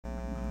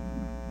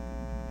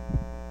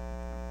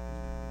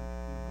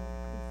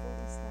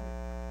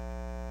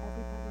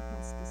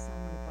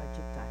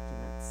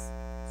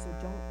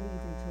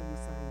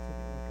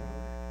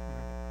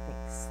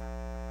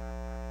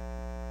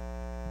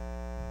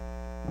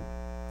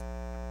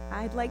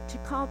I'd like to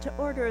call to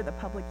order the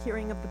public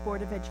hearing of the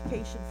Board of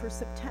Education for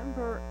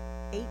September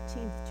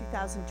 18th,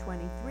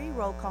 2023.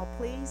 Roll call,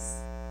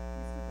 please.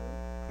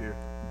 Here.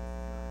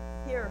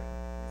 Here.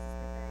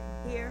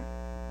 Here.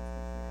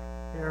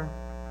 Here.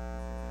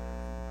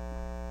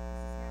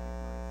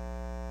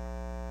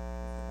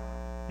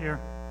 Here.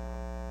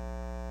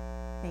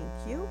 Thank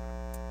you.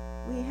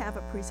 We have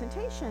a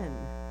presentation.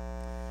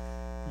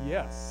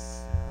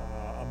 Yes.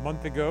 A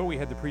month ago, we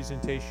had the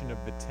presentation of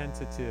the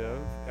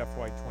tentative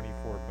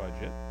FY24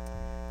 budget.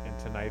 And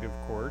tonight, of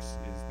course,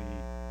 is the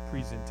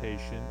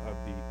presentation of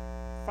the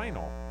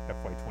final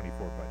FY24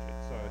 budget.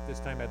 So at this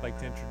time, I'd like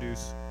to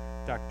introduce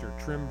Dr.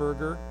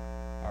 Trimberger,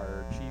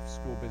 our Chief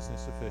School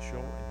Business Official,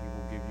 and he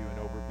will give you an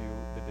overview.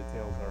 The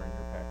details are in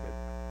your packet,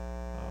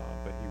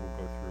 but he will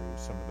go through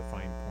some of the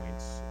fine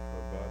points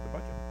of the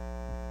budget.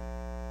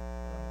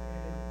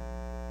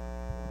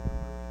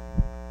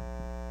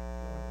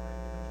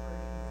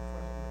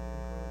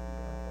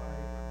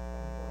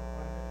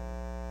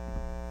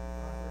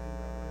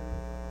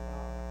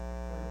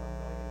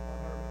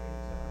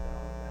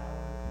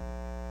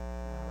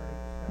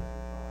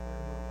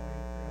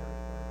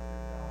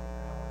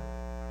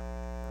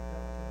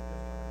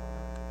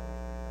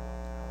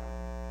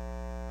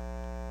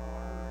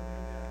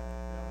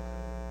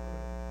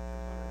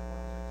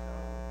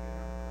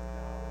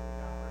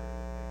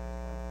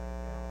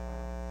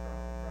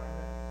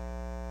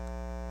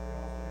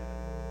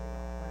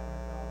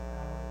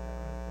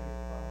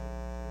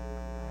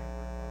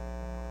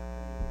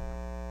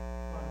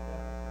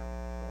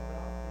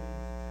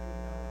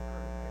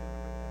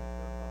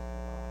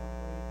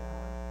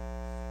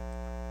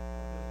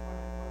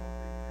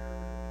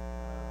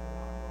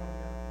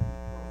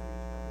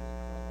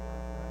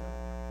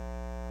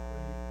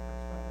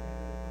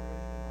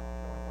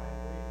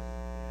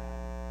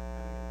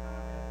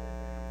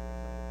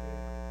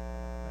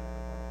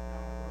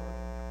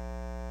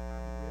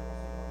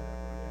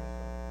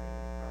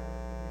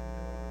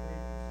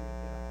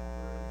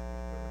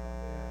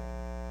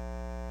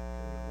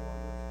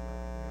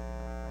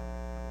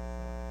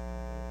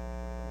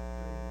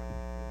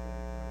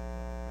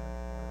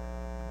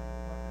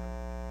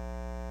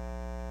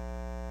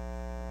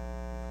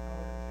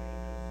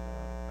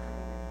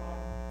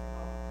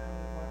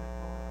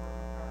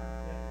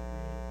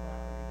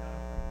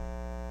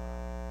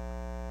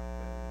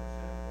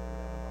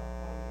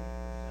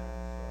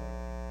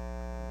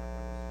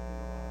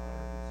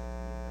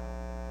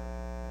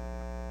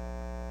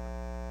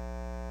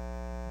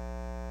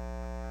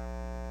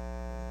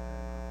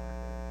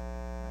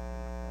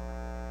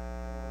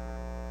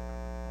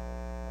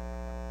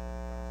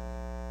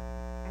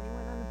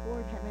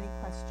 Board have any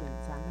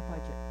questions on the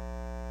budget?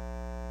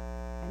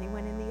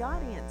 Anyone in the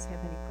audience have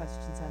any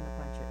questions on the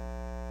budget?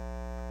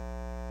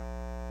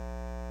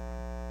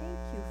 Thank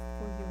you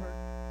for your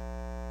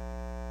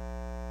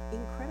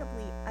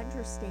incredibly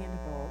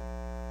understandable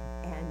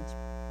and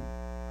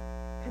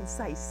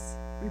concise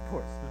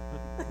report.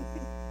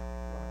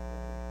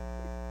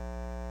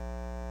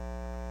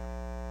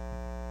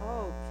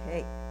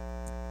 Okay.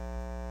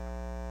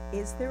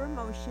 Is there a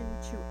motion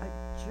to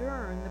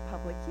adjourn the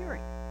public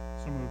hearing?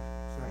 So moved.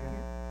 Second.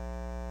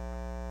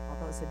 All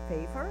those in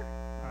favor?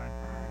 Aye.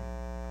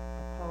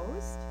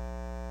 Opposed?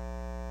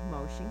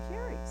 Motion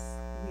carries.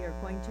 We are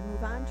going to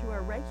move on to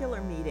our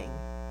regular meeting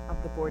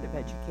of the Board of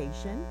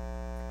Education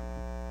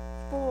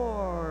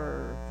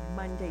for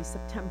Monday,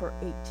 September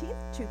 18th,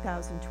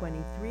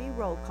 2023.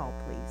 Roll call,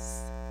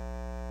 please.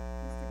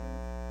 Mr.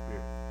 Booth?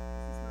 Here.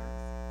 Mrs.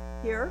 Marks?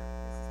 Here?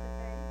 Mrs.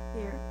 Buffet?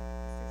 Here.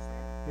 Mr.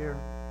 Schmidt? Here.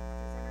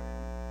 Mr.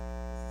 Zimmerman?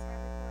 Mrs.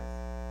 Havercorst?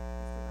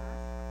 Mr.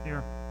 Bosch?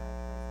 Here.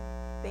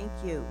 Thank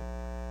you.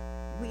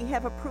 We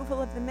have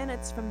approval of the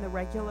minutes from the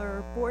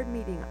regular board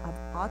meeting of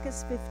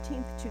August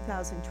 15th,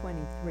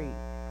 2023. Are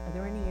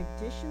there any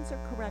additions or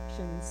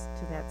corrections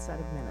to that set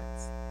of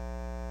minutes?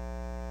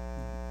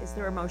 Is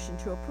there a motion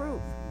to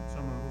approve?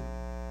 So moved.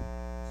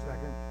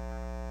 Second.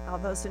 All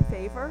those in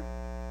favor?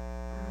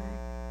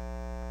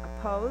 Aye.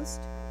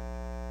 Opposed?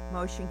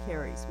 Motion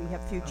carries. We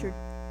have future.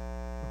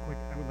 Real quick,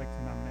 I would like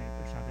to nominate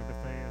Ashanti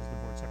Buffet as the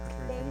board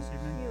secretary for Thank this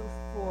evening. you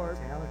for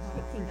Alex.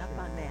 picking up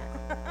on that.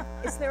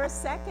 Is there a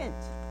second?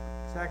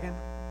 Second.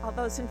 All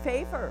those in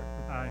favor?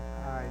 Aye.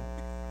 Aye.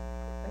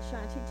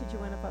 Ashanti, did you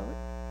want to vote?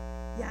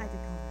 Yeah, I did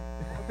call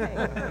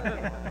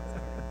Okay.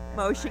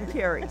 Motion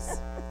carries.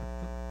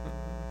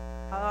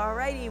 All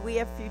righty, we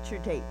have future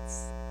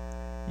dates.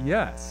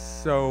 Yes,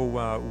 so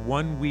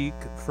 1 week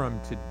from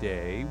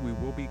today, we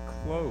will be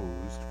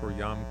closed for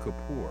Yom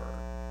Kippur.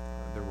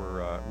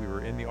 We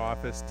were in the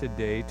office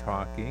today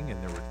talking, and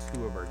there were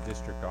 2 of our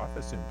district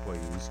office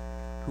employees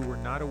who were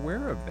not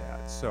aware of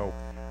that. So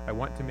I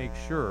want to make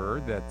sure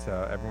that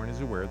everyone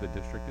is aware the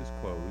district is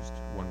closed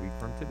 1 week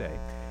from today.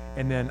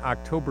 And then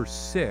October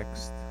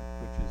 6th,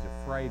 which is a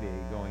Friday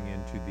going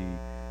into the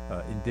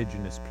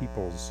Indigenous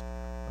Peoples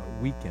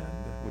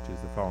weekend, which is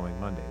the following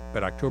Monday.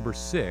 But October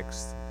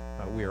 6th,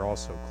 we are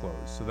also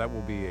closed. So that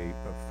will be a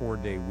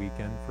 4-day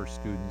weekend for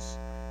students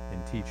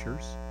and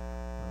teachers.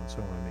 So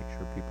I want to make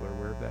sure people are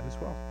aware of that as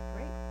well.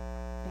 Great.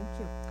 Thank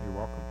you. You're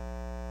welcome.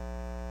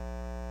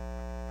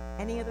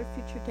 Any other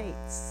future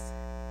dates?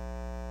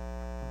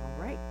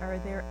 All right, are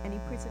there any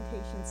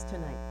presentations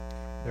tonight?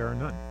 There are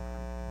none.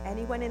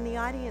 Anyone in the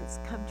audience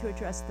come to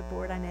address the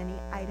board on any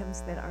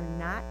items that are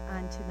not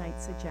on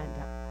tonight's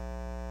agenda?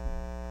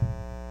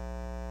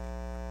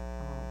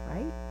 All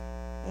right,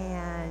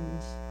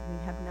 and we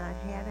have not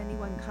had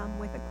anyone come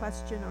with a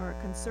question or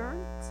a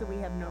concern, so we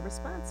have no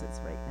responses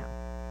right now.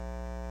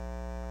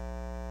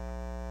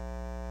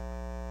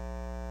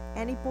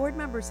 Any board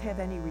members have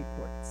any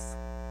reports?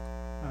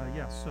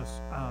 Yes.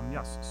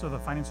 So the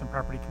Finance and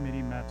Property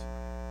Committee met,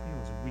 I think it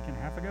was a week and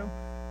a half ago.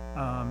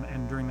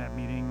 And during that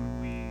meeting,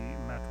 we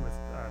met with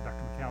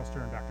Dr.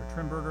 McAllister and Dr.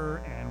 Trimberger,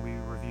 and we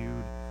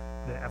reviewed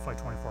the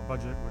FY24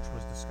 budget, which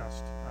was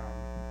discussed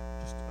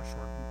just a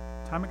short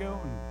time ago,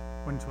 and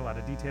went into a lot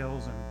of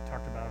details and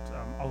talked about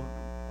all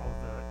of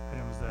the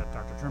items that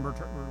Dr.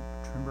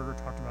 Trimberger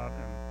talked about,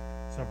 and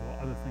several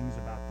other things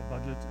about the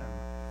budget. And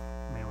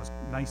I mean, it was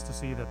nice to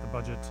see that the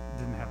budget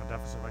didn't have a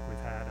deficit like we've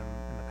had in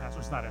the past.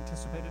 It's not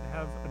anticipated to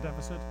have a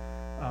deficit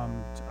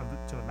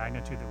to the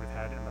magnitude that we've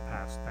had in the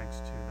past, thanks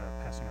to the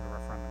passing of the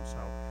referendum. So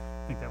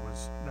I think that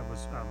was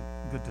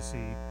good to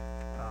see.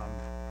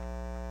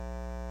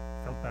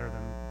 Felt better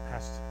than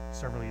past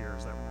several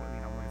years that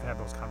we've had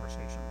those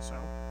conversations. So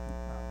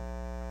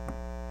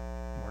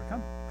more to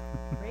come.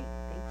 Great,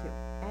 thank you.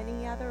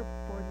 Any other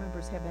board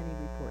members have any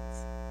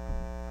reports?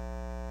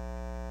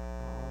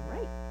 All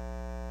right.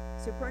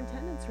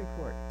 Superintendent's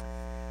report.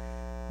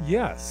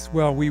 Yes,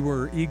 well, we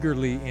were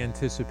eagerly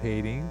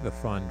anticipating the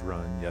fund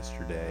run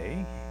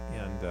yesterday,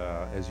 and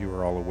as you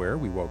are all aware,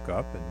 we woke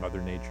up and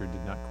Mother Nature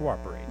did not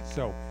cooperate.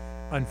 So,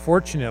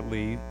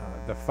 unfortunately,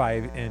 the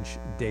 5-inch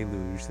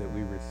deluge that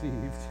we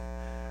received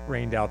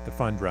rained out the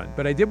fund run.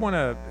 But I did want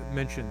to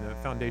mention the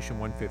Foundation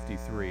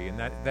 153, and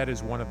that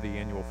is one of the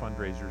annual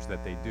fundraisers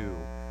that they do.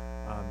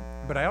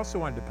 But I also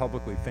wanted to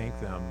publicly thank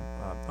them,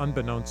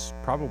 unbeknownst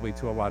probably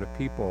to a lot of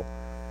people.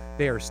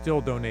 They are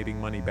still donating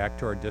money back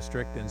to our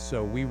district, and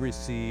so we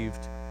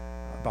received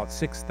about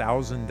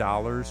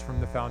 $6,000 from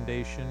the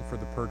foundation for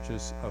the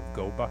purchase of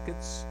Go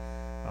Buckets,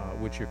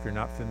 which, if you're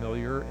not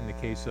familiar, in the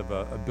case of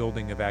a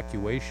building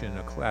evacuation,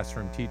 a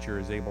classroom teacher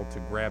is able to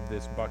grab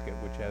this bucket,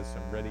 which has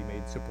some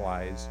ready-made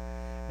supplies,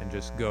 and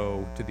just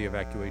go to the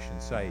evacuation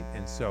site.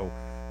 And so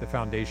the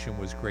foundation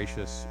was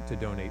gracious to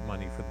donate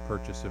money for the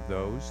purchase of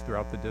those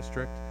throughout the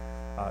district.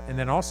 And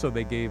then also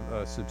they gave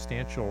a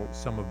substantial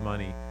sum of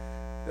money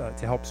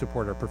to help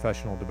support our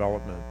professional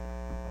development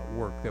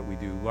work that we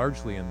do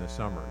largely in the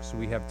summer. So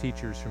we have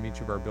teachers from each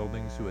of our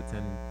buildings who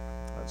attend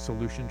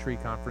Solution Tree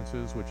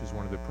conferences, which is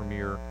one of the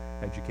premier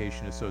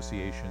education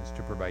associations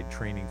to provide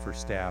training for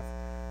staff,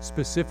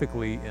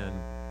 specifically in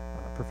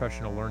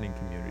professional learning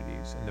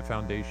communities. And the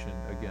foundation,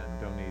 again,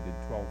 donated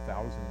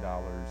 $12,000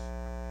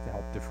 to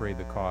help defray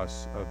the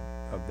costs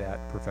of that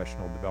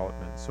professional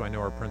development. So I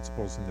know our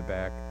principals in the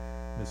back,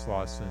 Ms.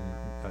 Lawson,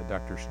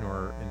 Dr.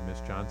 Schnorr, and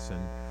Ms. Johnson,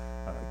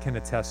 can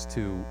attest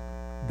to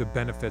the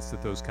benefits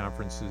that those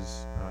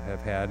conferences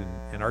have had,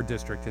 and our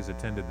district has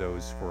attended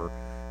those for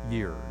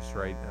years,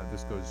 right?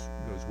 This goes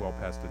well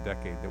past a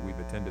decade that we've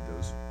attended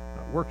those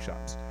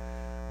workshops.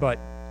 But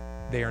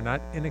they are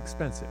not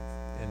inexpensive,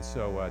 and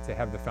so to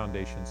have the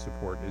foundation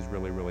support is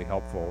really, really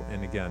helpful.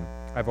 And again,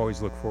 I've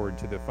always looked forward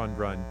to the fund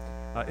run.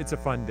 It's a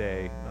fun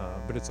day,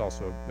 but it's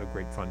also a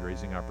great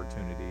fundraising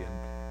opportunity,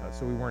 and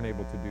so we weren't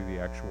able to do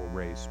the actual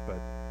race, but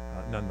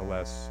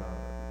nonetheless,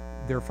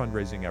 their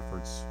fundraising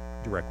efforts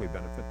directly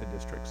benefit the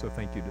district, so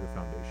thank you to the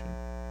foundation.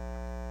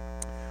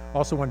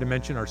 Also wanted to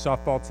mention our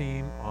softball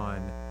team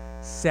on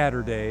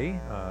Saturday,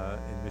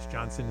 and Ms.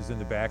 Johnson is in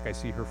the back. I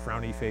see her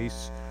frowny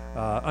face.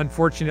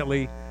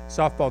 Unfortunately,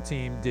 softball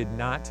team did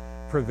not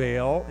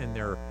prevail in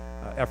their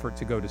effort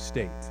to go to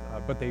state,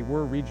 but they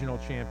were regional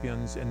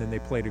champions, and then they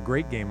played a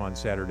great game on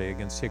Saturday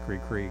against Hickory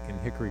Creek, and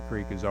Hickory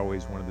Creek is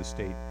always one of the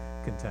state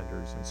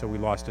contenders, and so we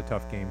lost a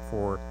tough game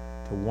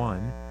 4-1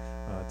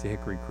 to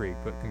Hickory Creek,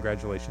 but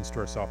congratulations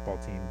to our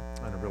softball team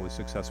on a really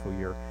successful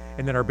year.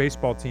 And then our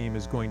baseball team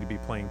is going to be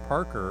playing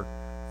Parker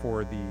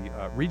for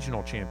the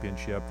regional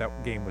championship. That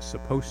game was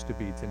supposed to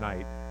be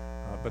tonight,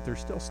 but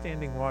there's still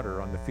standing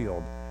water on the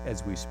field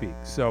as we speak.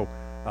 So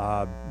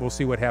we'll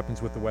see what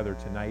happens with the weather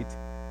tonight.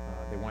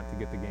 They want to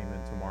get the game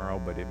in tomorrow,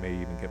 but it may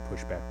even get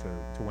pushed back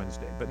to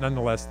Wednesday. But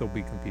nonetheless, they'll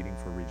be competing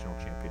for regional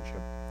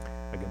championship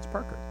against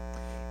Parker.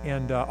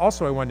 And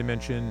also I wanted to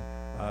mention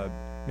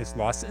Ms.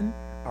 Lawson,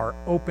 our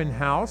open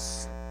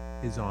house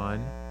is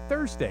on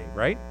Thursday,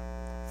 right?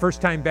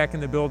 First time back in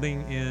the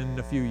building in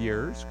a few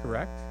years,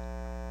 correct?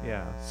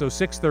 Yeah, so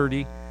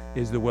 6:30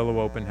 is the Willow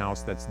Open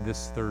House. That's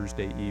this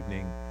Thursday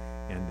evening,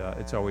 and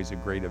it's always a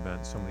great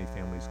event. So many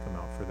families come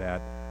out for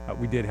that.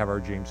 We did have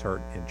our James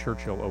Hart and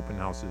Churchill open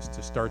houses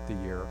to start the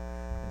year,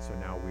 and so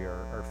now we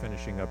are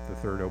finishing up the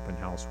third open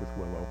house with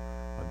Willow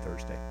on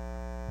Thursday.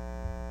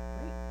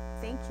 Great,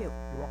 thank you.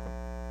 You're welcome.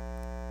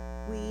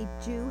 We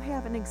do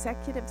have an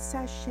executive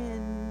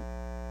session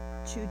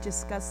to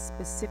discuss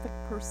specific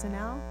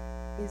personnel.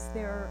 Is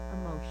there a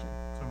motion?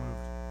 So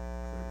moved.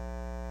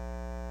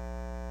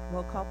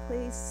 Roll call,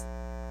 please.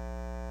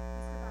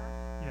 Mr.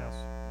 Bosch? Yes.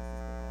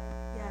 Mrs.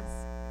 McKay?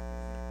 Yes.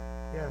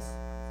 Yes.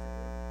 Mr.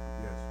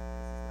 Booth? Yes.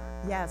 Mrs.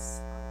 Marks?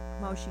 Yes.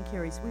 Motion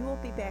carries. We will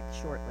be back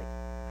shortly.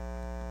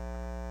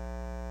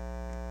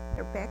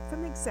 We're back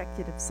from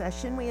executive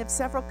session. We have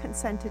several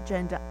consent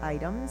agenda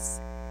items.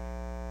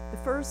 The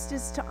first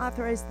is to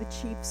authorize the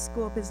chief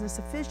school business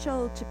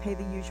official to pay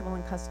the usual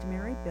and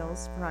customary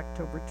bills for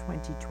October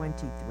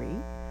 2023.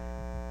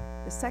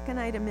 The second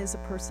item is a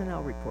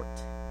personnel report.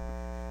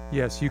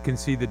 Yes, you can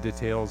see the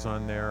details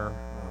on there.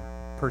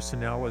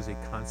 Personnel is a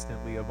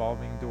constantly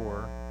evolving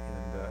door,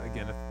 and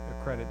again,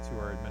 a credit to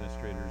our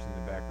administrators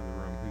in the back of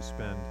the room who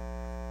spend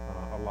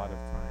a lot of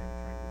time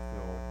trying to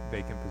fill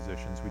vacant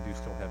positions. We do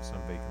still have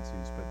some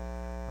vacancies, but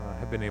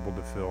have been able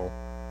to fill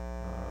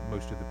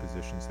most of the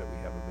positions that we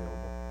have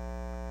available.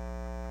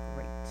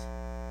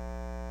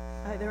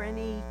 Great. Are there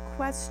any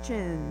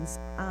questions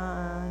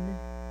on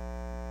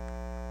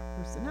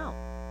personnel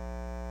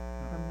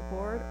from the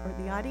board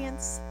or the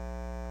audience?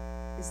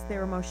 Is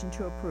there a motion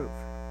to approve?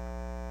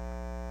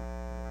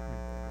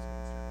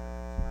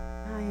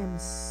 I am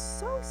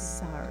so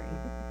sorry.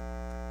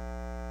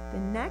 The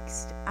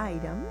next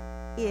item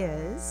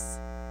is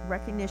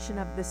recognition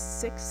of the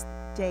sixth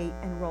day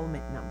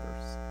enrollment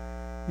numbers.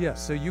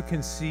 Yes, so you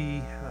can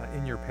see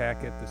in your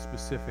packet the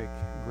specific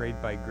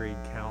grade-by-grade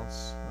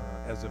counts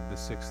as of the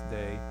sixth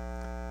day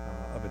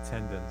of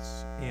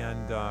attendance.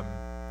 And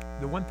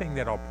the one thing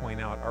that I'll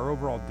point out, our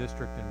overall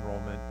district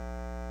enrollment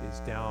is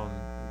down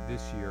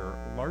this year,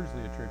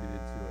 largely attributed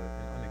to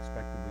an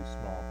unexpectedly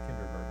small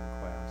kindergarten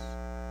class.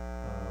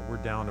 We're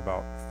down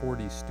about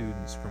 40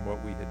 students from what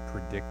we had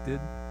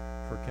predicted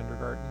for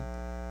kindergarten,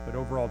 but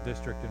overall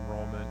district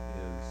enrollment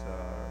is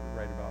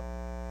right about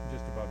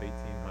just above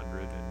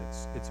 1,800, and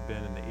it's been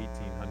in the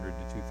 1,800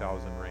 to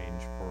 2,000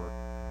 range for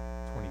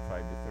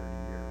 25 to 30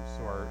 years.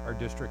 So our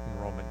district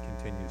enrollment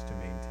continues to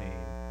maintain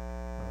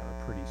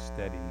a pretty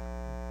steady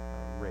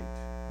rate,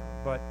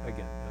 but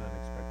again, an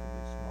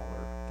unexpectedly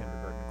smaller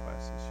kindergarten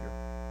class this year.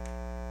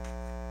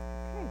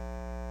 Okay.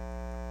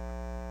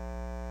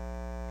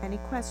 Any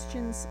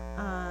questions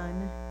on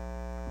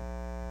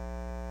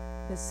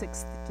the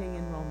sixth day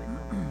enrollment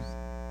numbers?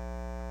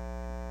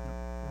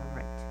 All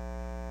right.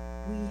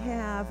 We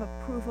have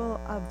approval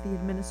of the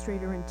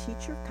administrator and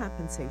teacher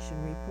compensation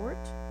report.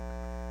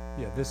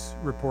 Yeah, this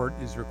report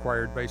is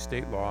required by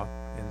state law,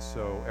 and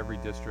so every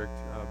district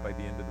by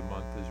the end of the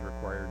month is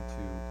required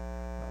to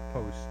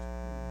post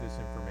this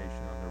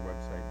information on their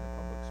website in a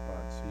public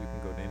spot. So you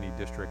can go to any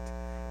district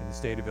in the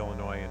state of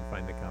Illinois and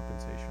find the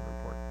compensation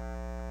report.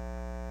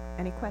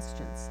 Any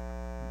questions?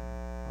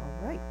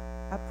 All right.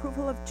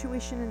 Approval of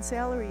tuition and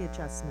salary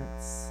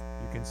adjustments.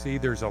 You can see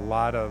there's a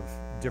lot of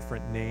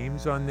different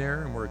names on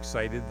there, and we're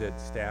excited that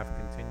staff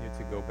continue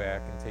to go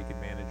back and take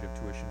advantage of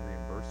tuition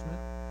reimbursement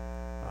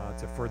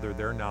to further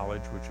their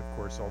knowledge, which of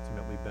course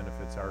ultimately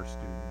benefits our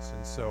students.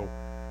 And so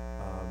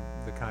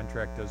the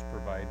contract does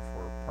provide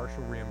for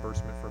partial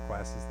reimbursement for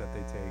classes that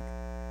they take,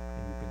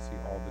 and you can see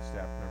all the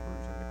staff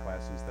members and the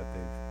classes that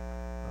they've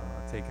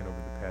taken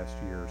over the past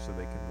year so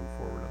they can move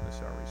forward on the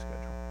salary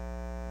schedule.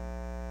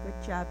 Good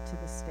job to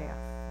the staff.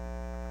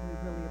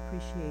 We really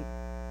appreciate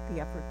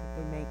the effort that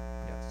they make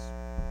Yes.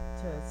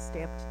 to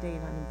stay up to date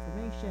on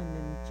information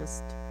and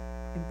just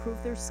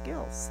improve their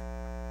skills.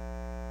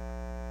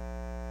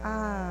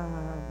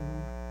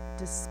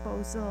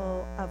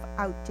 Disposal of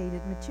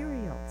outdated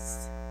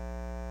materials.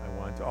 I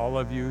want all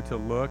of you to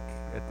look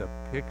at the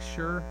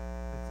picture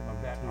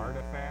of that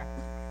artifact.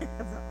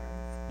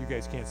 You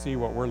guys can't see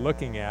what we're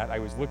looking at. I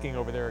was looking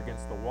over there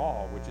against the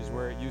wall, which is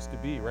where it used to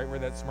be, right where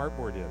that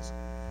smartboard is.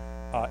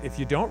 If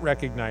you don't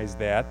recognize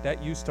that,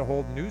 that used to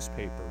hold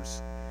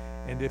newspapers.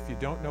 And if you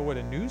don't know what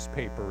a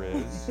newspaper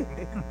is,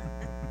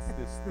 it's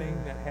this thing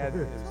that had,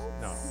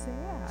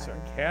 Sad.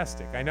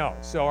 sarcastic, I know.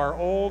 So our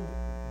old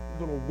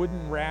little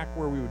wooden rack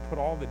where we would put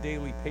all the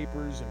daily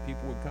papers and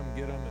people would come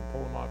get them and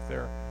pull them off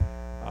there,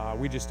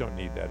 we just don't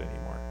need that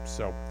anymore.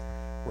 So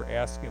we're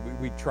asking,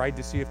 we tried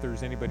to see if there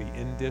was anybody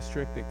in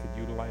district that could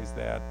utilize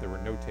that. There were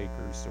no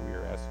takers, so we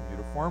are asking you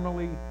to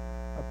formally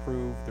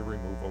approve the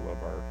removal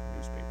of our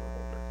newspaper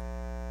holder.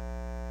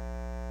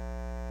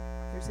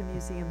 There's a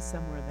museum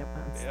somewhere that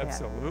wants that.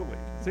 Absolutely.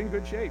 It's in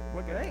good shape.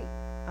 Look at it. Great.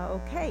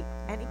 Okay.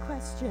 Any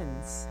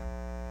questions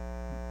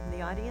from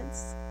the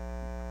audience?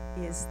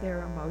 Is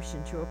there a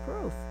motion to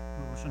approve?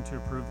 Motion to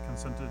approve the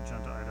consent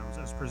agenda items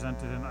as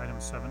presented in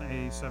items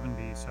 7A,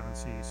 7B,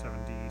 7C,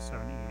 7D,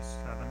 7E,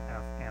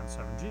 7F, and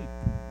 7G.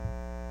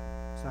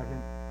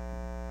 Second.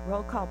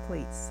 Roll call,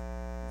 please.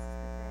 Mrs.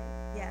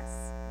 McKay?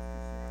 Yes.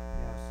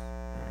 Yes.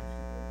 Mr.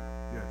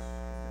 Booth? Yes. Mr.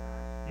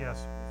 Bosch? Yes.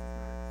 Mrs.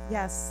 Marks?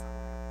 Yes.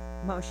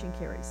 Motion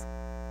carries.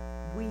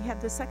 We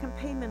have the second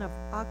payment of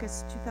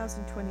August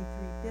 2023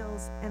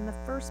 bills and the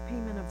first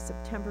payment of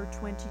September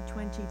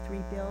 2023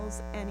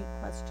 bills. Any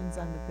questions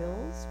on the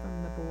bills from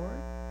the board?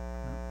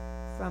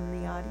 From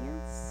the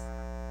audience?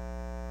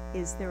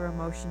 Is there a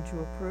motion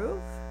to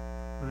approve?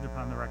 Moved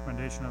upon the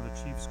recommendation of the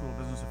chief school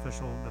business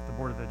official that the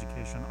Board of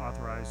Education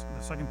authorize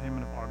the second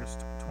payment of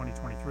August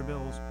 2023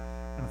 bills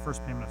and the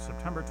first payment of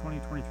September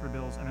 2023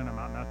 bills in an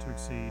amount not to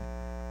exceed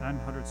 $964,914.09.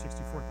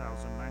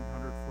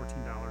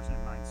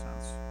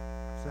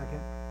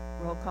 Second.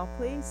 Roll call,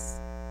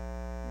 please.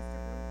 Mr.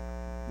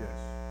 Booth? Yes.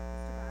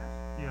 Mr.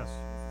 Bosch? Yes.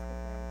 Mrs.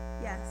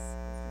 Bourget? Yes.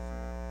 Mr.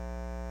 Schmidt?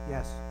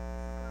 Yes.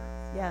 Mrs.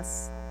 Marks?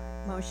 Yes.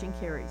 Motion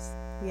carries.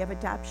 We have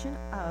adoption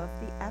of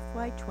the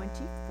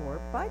FY24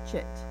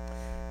 budget.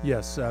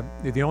 Yes,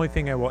 the only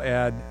thing I will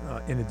add,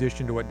 in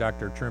addition to what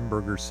Dr.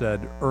 Trimberger said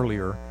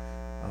earlier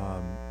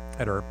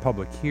at our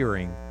public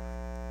hearing,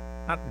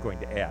 I'm going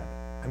to add,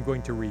 I'm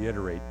going to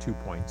reiterate 2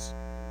 points.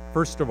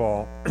 First of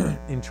all,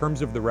 in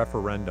terms of the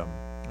referendum,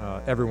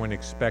 everyone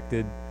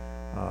expected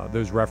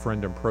those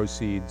referendum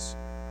proceeds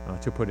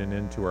to put an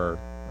end to our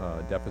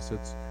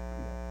deficits.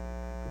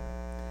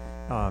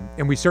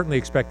 And we certainly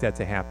expect that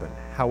to happen.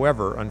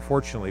 However,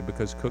 unfortunately,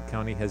 because Cook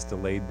County has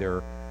delayed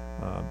their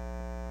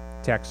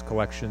tax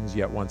collections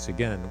yet once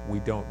again, we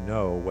don't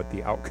know what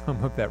the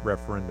outcome of that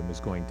referendum is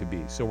going to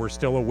be. So we're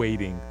still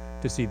awaiting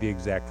to see the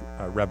exact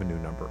revenue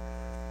number.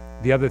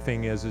 The other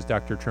thing is, as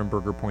Dr.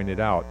 Trimberger pointed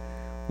out,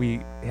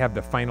 we have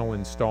the final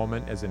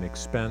installment as an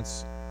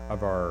expense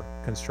of our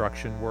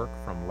construction work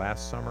from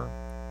last summer.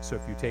 So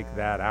if you take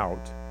that out,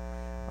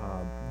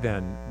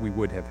 then we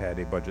would have had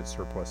a budget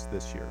surplus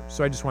this year.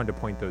 So I just wanted to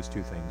point those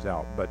two things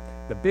out. But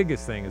the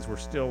biggest thing is we're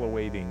still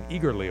awaiting,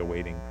 eagerly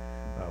awaiting,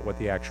 what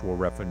the actual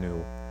revenue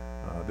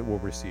that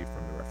we'll receive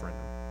from the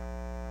referendum.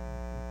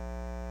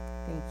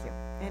 Thank you.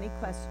 Any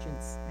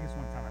questions? I guess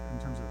one comment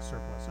in terms of the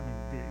surplus. I mean,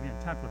 the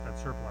intent with that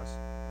surplus,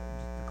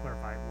 just to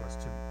clarify, was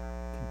to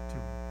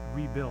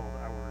rebuild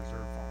our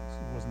reserve funds.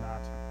 It was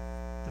not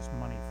just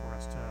money for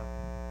us to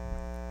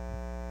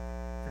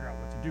figure out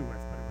what to do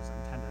with, but it was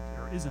intended,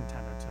 or is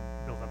intended, to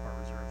build up our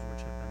reserves,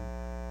 which have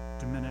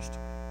been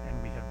diminished, and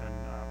we have been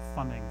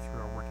funding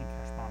through our working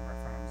cash bond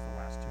referendums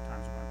the last 2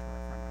 times we went to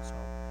referendum. So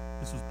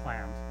this was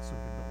planned so we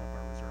could build up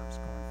our reserves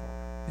going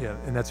forward. Yeah,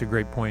 and that's a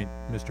great point,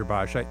 Mr.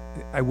 Bosch.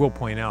 I will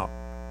point out,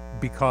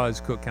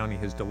 because Cook County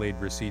has delayed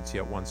receipts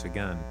yet once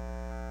again,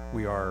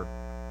 we are,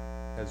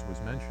 as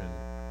was mentioned,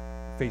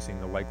 facing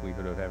the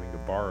likelihood of having to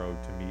borrow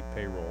to meet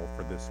payroll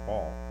for this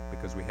fall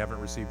because we haven't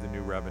received the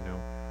new revenue.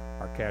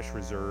 Our cash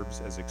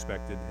reserves, as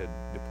expected, had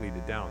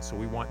depleted down. So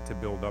we want to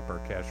build up our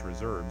cash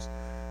reserves.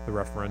 The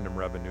referendum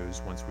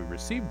revenues, once we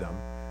receive them,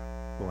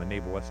 will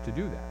enable us to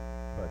do that.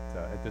 But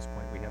at this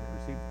point, we haven't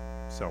received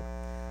them. So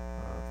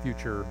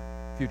future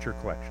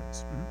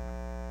collections. Mhm.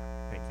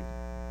 Thank you.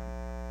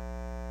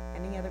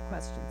 Any other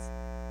questions?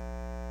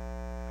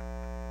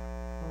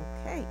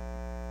 Okay.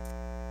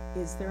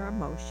 Is there a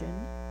motion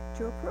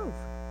to approve?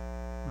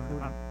 Moved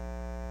upon,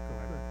 go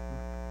ahead.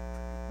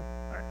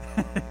 All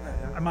right.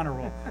 I'm on a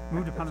roll.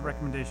 Moved upon the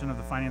recommendation of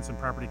the Finance and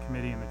Property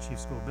Committee and the Chief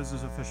School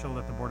Business Official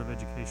that the Board of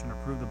Education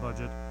approve the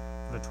budget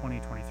for the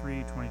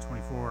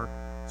 2023-2024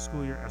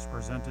 school year as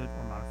presented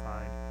or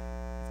modified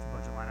if the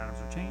budget line items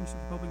are changed at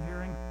the public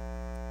hearing,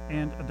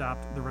 and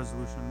adopt the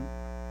resolution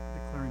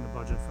declaring the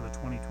budget for the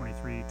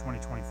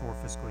 2023-2024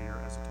 fiscal year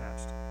as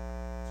attached.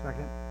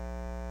 Second.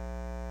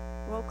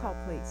 Roll call,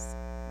 please.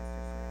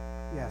 Mr.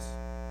 Schmidt? Yes.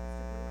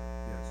 Mr.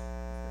 Booth? Yes.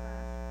 Mr.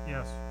 Bosch?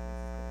 Yes. Mrs.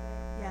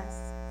 Bourget? Yes.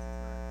 Mrs.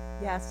 Marks?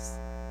 Yes.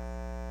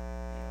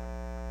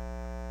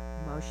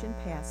 Motion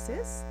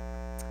passes.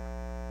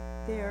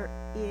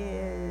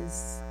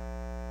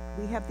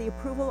 We have the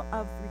approval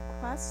of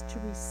request to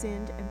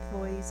rescind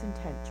employees'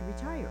 intent to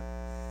retire.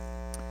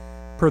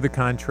 Per the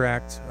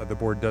contract, the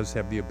board does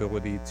have the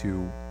ability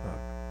to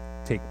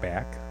take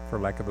back, for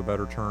lack of a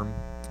better term,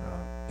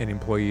 an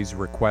employee's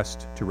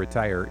request to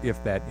retire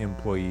if that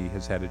employee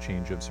has had a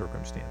change of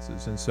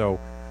circumstances. And so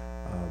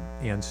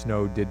Ann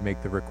Snow did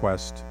make the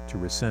request to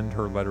rescind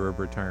her letter of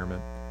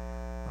retirement,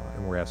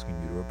 and we're asking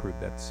you to approve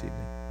that this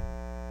evening.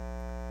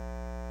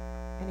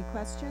 Any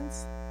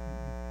questions?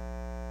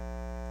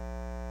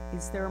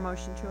 Is there a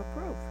motion to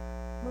approve?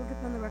 Moved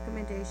upon the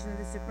recommendation of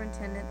the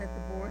superintendent that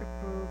the board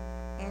approve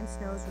Ann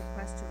Snow's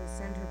request to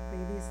rescind her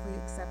previously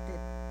accepted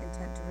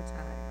intent to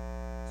retire.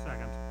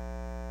 Second.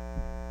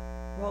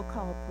 Roll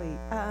call, please.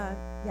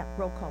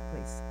 Roll call,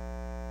 please.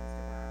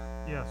 Mr.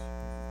 Bosch? Yes.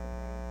 Mrs.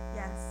 Bourget?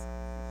 Yes.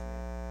 Mr.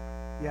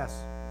 Schmidt? Yes.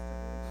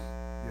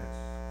 Mr. Booth?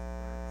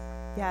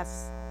 Yes.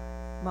 Mrs. Marks? Yes.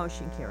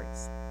 Motion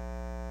carries.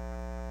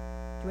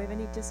 Do we have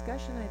any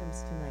discussion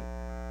items tonight?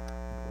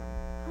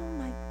 Oh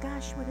my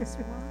gosh, what is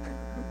wrong?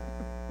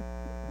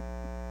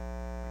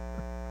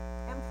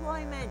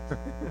 Employment.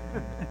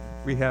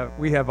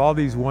 We have all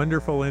these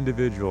wonderful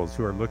individuals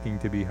who are looking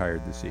to be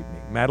hired this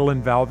evening.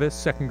 Madeline Valvis,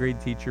 second grade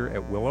teacher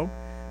at Willow.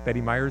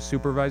 Betty Myers,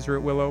 supervisor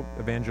at Willow.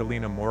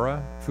 Evangelina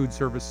Mora, food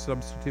service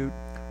substitute.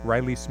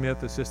 Riley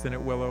Smith, assistant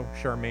at Willow.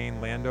 Charmaine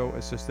Lando,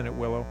 assistant at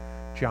Willow.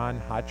 John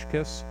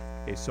Hotchkiss,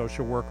 a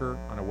social worker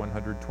on a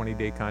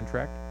 120-day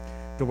contract.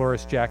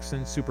 Dolores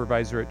Jackson,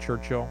 supervisor at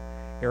Churchill.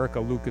 Erica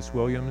Lucas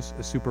Williams,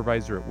 a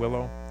supervisor at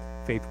Willow.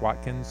 Faith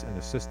Watkins, an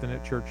assistant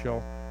at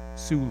Churchill.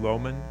 Sue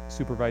Lohman,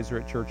 supervisor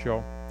at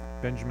Churchill.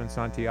 Benjamin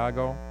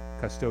Santiago,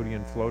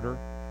 custodian floater.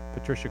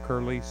 Patricia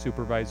Curley,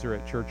 supervisor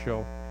at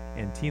Churchill,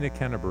 and Tina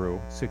Kennebrew,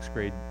 6th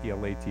grade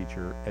ELA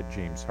teacher at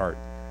James Hart.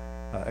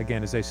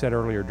 Again, as I said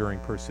earlier during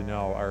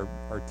personnel, our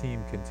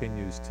team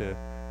continues to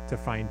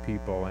find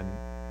people, and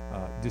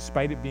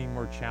despite it being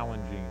more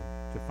challenging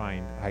to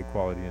find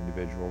high-quality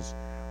individuals,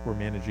 we're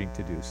managing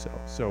to do so.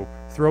 So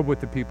thrilled with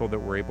the people that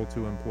we're able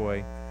to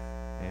employ,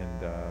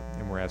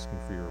 and we're asking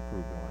for your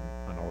approval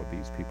on all of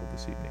these people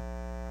this evening.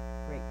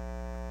 Great.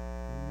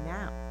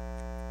 Now,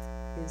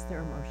 is there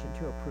a motion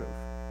to approve?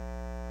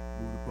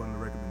 Moved upon the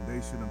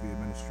recommendation of the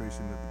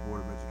administration that the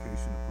Board of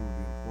Education approve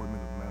the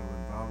employment of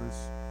Madeline Valdes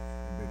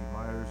and Betty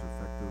Myers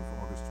effective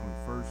August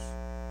 21st,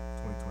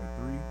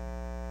 2023.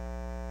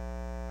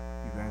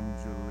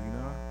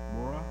 Evangelina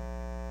Mora,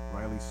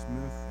 Riley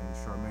Smith, and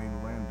Charmaine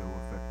Lando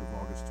effective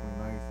August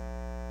 29th,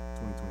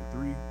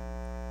 2023.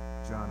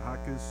 John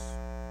Hotchkiss,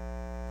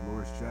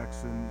 Dolores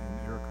Jackson, and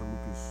Erica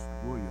Lucas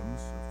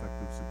Williams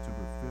effective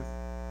September 5th,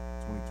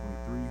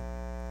 2023.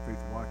 Faith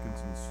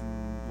Watkins and Sue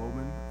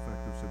Lohman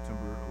effective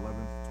September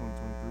 11th,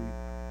 2023.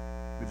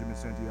 Benjamin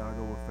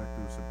Santiago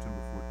effective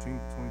September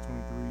 14th,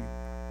 2023.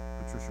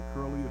 Patricia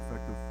Curley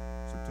effective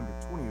September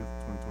 20th,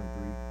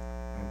 2023.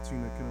 And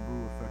Tina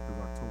Kennebrew effective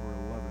October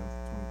 11th,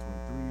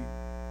 2023.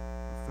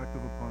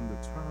 Effective upon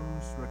the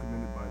terms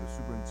recommended by the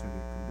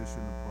superintendent,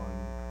 conditioned upon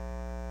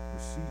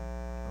receipt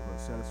of a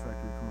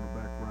satisfactory criminal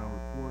background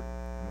report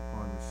and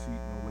upon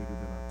receipt no later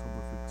than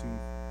October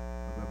 15th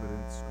of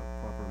evidence of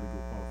proper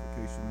legal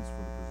qualifications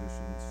for the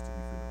positions to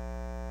be filled.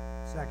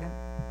 Second.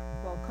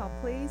 Roll call,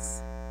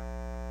 please.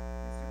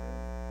 Mr.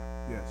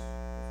 Booth? Yes.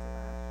 Mr.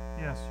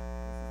 Lush? Yes.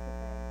 Mrs.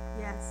 Boffet?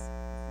 Yes.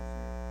 Mr.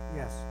 Schmidt?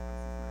 Yes.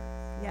 Mrs.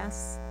 Marks?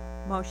 Yes.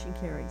 Motion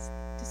carries.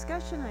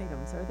 Discussion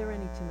items, are there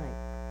any tonight?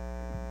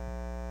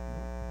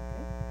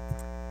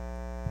 Okay.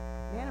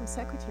 Madam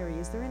Secretary,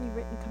 is there any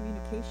written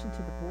communication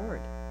to the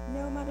board?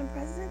 No, Madam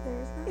President, there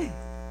is none.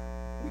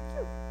 Thank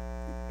you.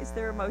 Is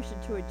there a motion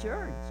to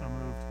adjourn? So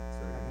moved.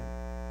 Second.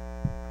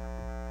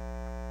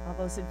 All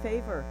those in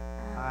favor?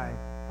 Aye.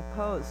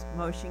 Opposed?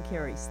 Motion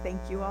carries.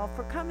 Thank you all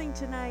for coming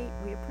tonight.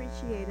 We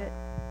appreciate it.